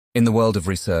In the world of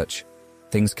research,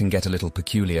 things can get a little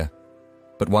peculiar.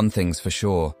 But one thing's for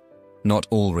sure, not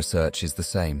all research is the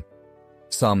same.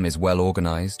 Some is well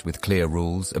organized with clear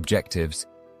rules, objectives,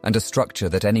 and a structure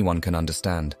that anyone can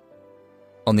understand.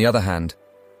 On the other hand,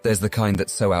 there's the kind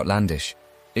that's so outlandish,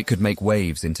 it could make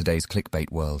waves in today's clickbait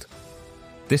world.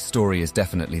 This story is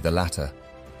definitely the latter,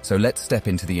 so let's step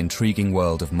into the intriguing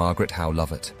world of Margaret Howe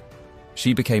Lovatt.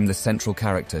 She became the central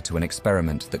character to an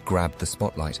experiment that grabbed the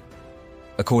spotlight.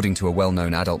 According to a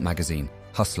well-known adult magazine,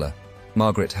 Hustler,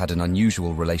 Margaret had an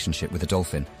unusual relationship with a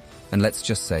dolphin, and let's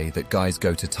just say that guys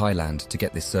go to Thailand to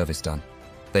get this service done.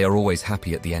 They are always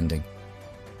happy at the ending.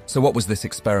 So what was this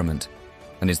experiment,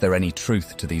 and is there any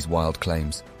truth to these wild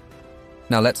claims?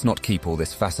 Now let's not keep all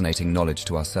this fascinating knowledge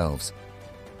to ourselves.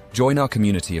 Join our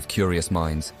community of curious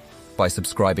minds by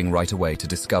subscribing right away to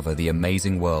discover the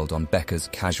amazing world on Becca's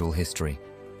Casual History.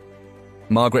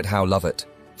 Margaret Howe Lovatt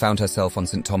found herself on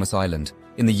St. Thomas Island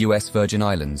in the US Virgin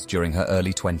Islands during her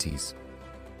early 20s.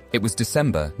 It was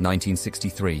December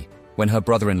 1963 when her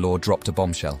brother-in-law dropped a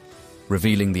bombshell,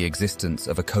 revealing the existence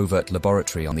of a covert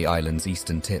laboratory on the island's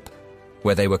eastern tip,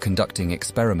 where they were conducting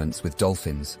experiments with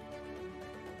dolphins.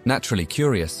 Naturally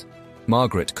curious,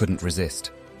 Margaret couldn't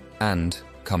resist, and,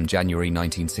 come January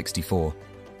 1964,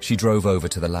 she drove over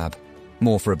to the lab,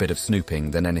 more for a bit of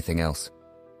snooping than anything else.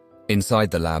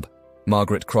 Inside the lab,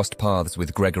 Margaret crossed paths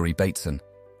with Gregory Bateson,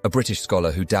 a British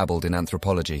scholar who dabbled in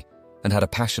anthropology and had a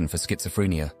passion for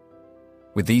schizophrenia.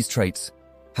 With these traits,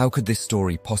 how could this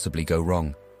story possibly go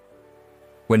wrong?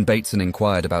 When Bateson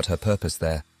inquired about her purpose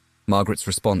there, Margaret's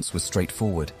response was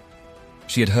straightforward.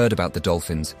 She had heard about the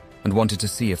dolphins and wanted to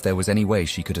see if there was any way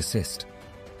she could assist.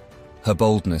 Her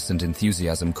boldness and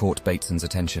enthusiasm caught Bateson's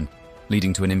attention,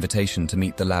 leading to an invitation to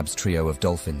meet the lab's trio of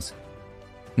dolphins.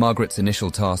 Margaret's initial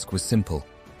task was simple: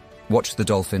 watch the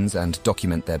dolphins and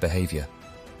document their behavior.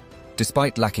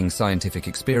 Despite lacking scientific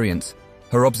experience,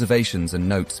 her observations and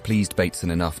notes pleased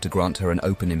Bateson enough to grant her an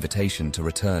open invitation to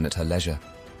return at her leisure.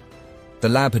 The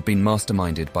lab had been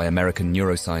masterminded by American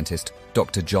neuroscientist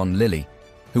Dr. John Lilly,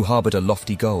 who harbored a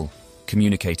lofty goal: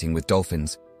 communicating with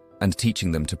dolphins and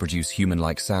teaching them to produce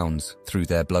human-like sounds through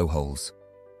their blowholes.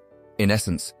 In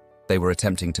essence, they were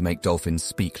attempting to make dolphins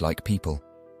speak like people.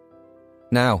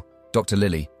 Now, Dr.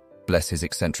 Lilly, bless his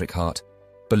eccentric heart,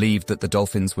 believed that the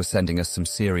dolphins were sending us some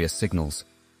serious signals.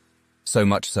 So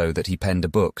much so that he penned a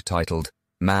book titled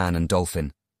Man and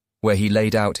Dolphin, where he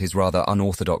laid out his rather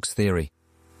unorthodox theory.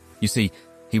 You see,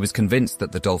 he was convinced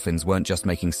that the dolphins weren't just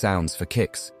making sounds for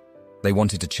kicks. They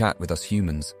wanted to chat with us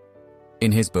humans.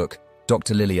 In his book,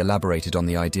 Dr. Lilly elaborated on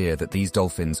the idea that these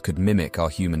dolphins could mimic our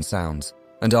human sounds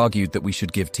and argued that we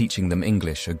should give teaching them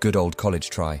English a good old college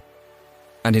try.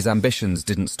 And his ambitions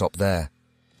didn't stop there.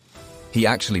 He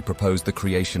actually proposed the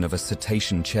creation of a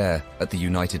cetacean chair at the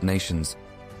United Nations,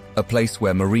 a place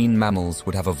where marine mammals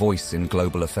would have a voice in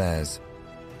global affairs.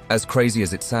 As crazy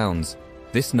as it sounds,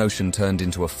 this notion turned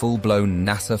into a full-blown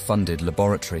NASA-funded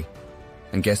laboratory.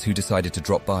 And guess who decided to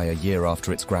drop by a year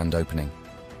after its grand opening?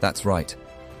 That's right,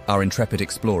 our intrepid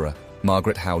explorer,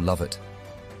 Margaret Howe Lovatt.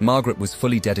 Margaret was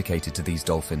fully dedicated to these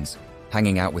dolphins,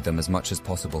 hanging out with them as much as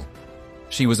possible.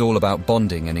 She was all about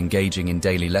bonding and engaging in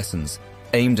daily lessons,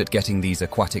 aimed at getting these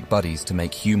aquatic buddies to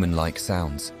make human-like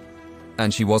sounds.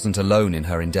 And she wasn't alone in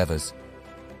her endeavors.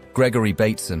 Gregory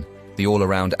Bateson, the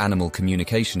all-around animal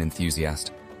communication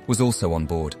enthusiast, was also on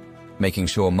board, making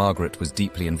sure Margaret was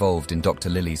deeply involved in Dr.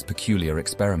 Lilly's peculiar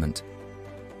experiment.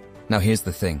 Now here's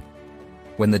the thing.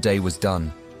 When the day was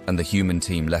done and the human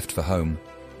team left for home,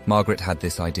 Margaret had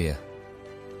this idea.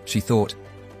 She thought,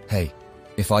 hey,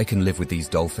 if I can live with these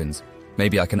dolphins,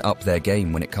 maybe I can up their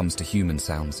game when it comes to human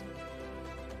sounds.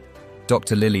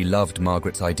 Dr. Lilly loved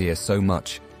Margaret's idea so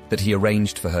much that he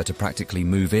arranged for her to practically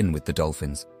move in with the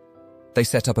dolphins. They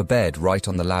set up a bed right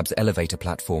on the lab's elevator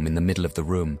platform in the middle of the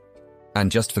room. And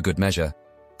just for good measure,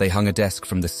 they hung a desk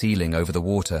from the ceiling over the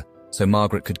water so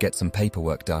Margaret could get some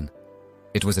paperwork done.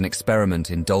 It was an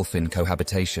experiment in dolphin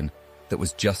cohabitation that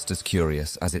was just as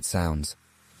curious as it sounds.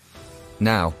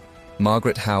 Now,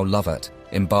 Margaret Howe Lovatt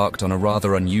embarked on a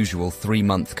rather unusual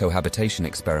 3-month cohabitation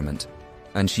experiment,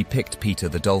 and she picked Peter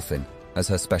the Dolphin as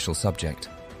her special subject.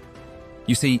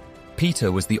 You see,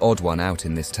 Peter was the odd one out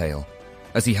in this tale,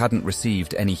 as he hadn't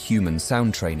received any human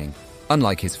sound training,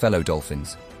 unlike his fellow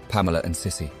dolphins, Pamela and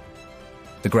Sissy.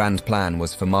 The grand plan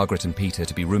was for Margaret and Peter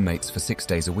to be roommates for 6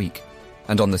 days a week,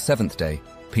 and on the 7th day,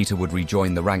 Peter would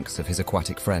rejoin the ranks of his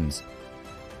aquatic friends.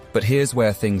 But here's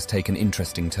where things take an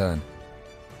interesting turn.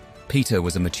 Peter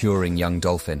was a maturing young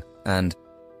dolphin, and,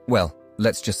 well,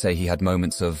 let's just say he had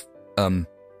moments of,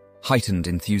 heightened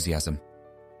enthusiasm.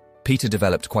 Peter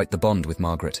developed quite the bond with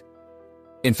Margaret.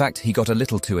 In fact, he got a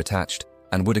little too attached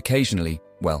and would occasionally,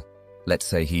 well, let's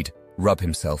say he'd rub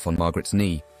himself on Margaret's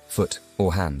knee, foot,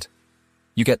 or hand.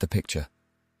 You get the picture.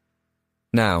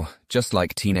 Now, just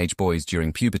like teenage boys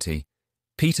during puberty,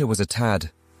 Peter was a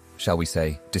tad, shall we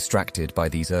say, distracted by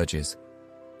these urges.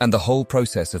 And the whole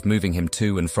process of moving him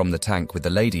to and from the tank with the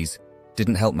ladies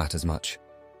didn't help matters much.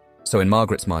 So in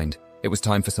Margaret's mind, it was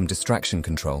time for some distraction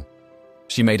control.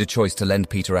 She made a choice to lend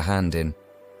Peter a hand in,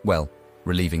 well,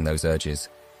 relieving those urges.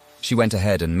 She went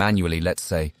ahead and manually, let's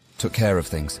say, took care of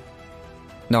things.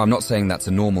 Now, I'm not saying that's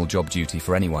a normal job duty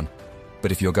for anyone,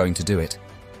 but if you're going to do it,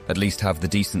 at least have the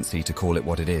decency to call it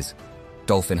what it is: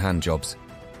 dolphin hand jobs.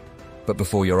 But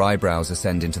before your eyebrows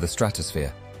ascend into the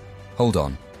stratosphere, hold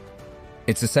on.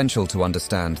 It's essential to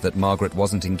understand that Margaret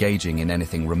wasn't engaging in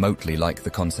anything remotely like the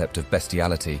concept of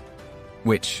bestiality,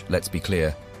 which, let's be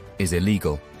clear, is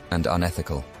illegal and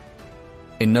unethical.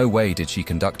 In no way did she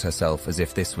conduct herself as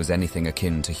if this was anything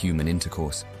akin to human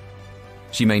intercourse.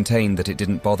 She maintained that it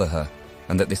didn't bother her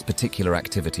and that this particular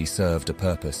activity served a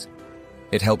purpose.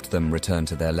 It helped them return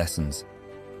to their lessons.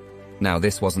 Now,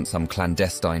 this wasn't some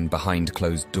clandestine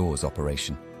behind-closed-doors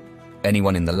operation.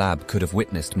 Anyone in the lab could have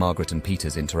witnessed Margaret and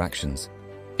Peter's interactions.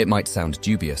 It might sound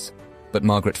dubious, but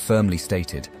Margaret firmly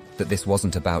stated that this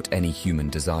wasn't about any human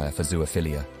desire for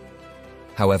zoophilia.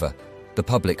 However, the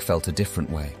public felt a different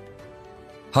way.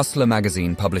 Hustler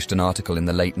magazine published an article in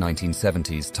the late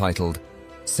 1970s titled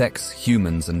 "Sex,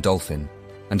 Humans and Dolphin,"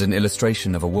 and an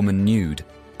illustration of a woman nude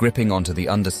gripping onto the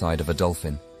underside of a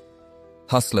dolphin.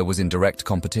 Hustler was in direct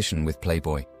competition with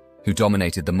Playboy, who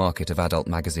dominated the market of adult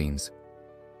magazines.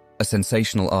 A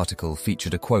sensational article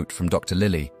featured a quote from Dr.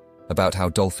 Lilly about how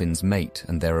dolphins mate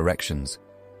and their erections,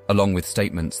 along with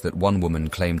statements that one woman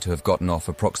claimed to have gotten off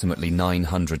approximately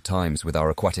 900 times with our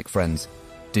aquatic friends,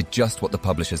 did just what the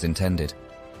publishers intended.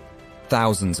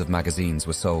 Thousands of magazines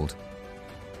were sold.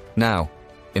 Now,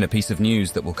 in a piece of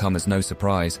news that will come as no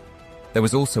surprise, there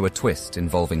was also a twist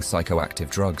involving psychoactive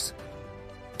drugs.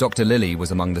 Dr. Lilly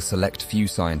was among the select few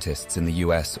scientists in the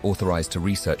US authorized to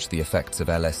research the effects of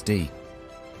LSD.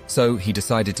 So he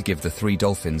decided to give the 3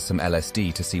 dolphins some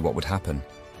LSD to see what would happen.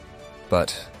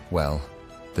 But, well,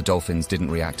 the dolphins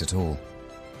didn't react at all.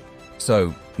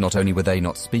 So, not only were they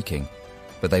not speaking,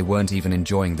 but they weren't even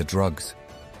enjoying the drugs.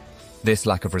 This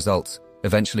lack of results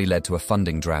eventually led to a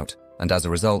funding drought, and as a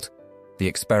result, the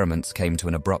experiments came to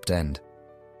an abrupt end.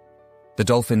 The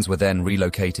dolphins were then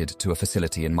relocated to a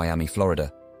facility in Miami,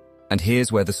 Florida. And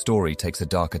here's where the story takes a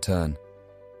darker turn.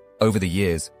 Over the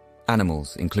years,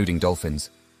 animals, including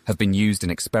dolphins, have been used in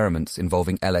experiments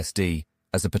involving LSD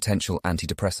as a potential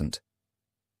antidepressant.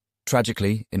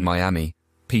 Tragically, in Miami,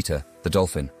 Peter, the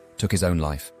dolphin, took his own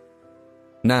life.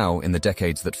 Now, in the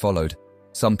decades that followed,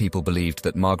 some people believed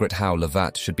that Margaret Howe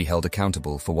Lovatt should be held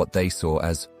accountable for what they saw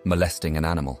as molesting an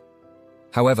animal.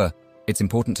 However, it's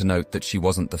important to note that she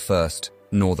wasn't the first,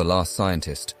 nor the last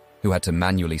scientist who had to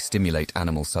manually stimulate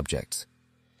animal subjects.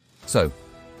 So,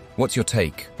 what's your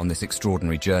take on this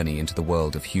extraordinary journey into the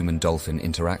world of human-dolphin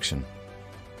interaction?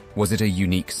 Was it a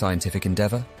unique scientific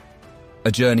endeavor?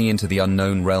 A journey into the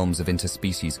unknown realms of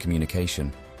interspecies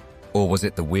communication? Or was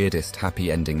it the weirdest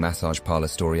happy-ending massage parlor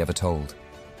story ever told?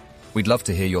 We'd love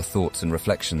to hear your thoughts and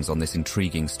reflections on this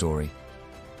intriguing story.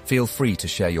 Feel free to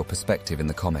share your perspective in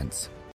the comments.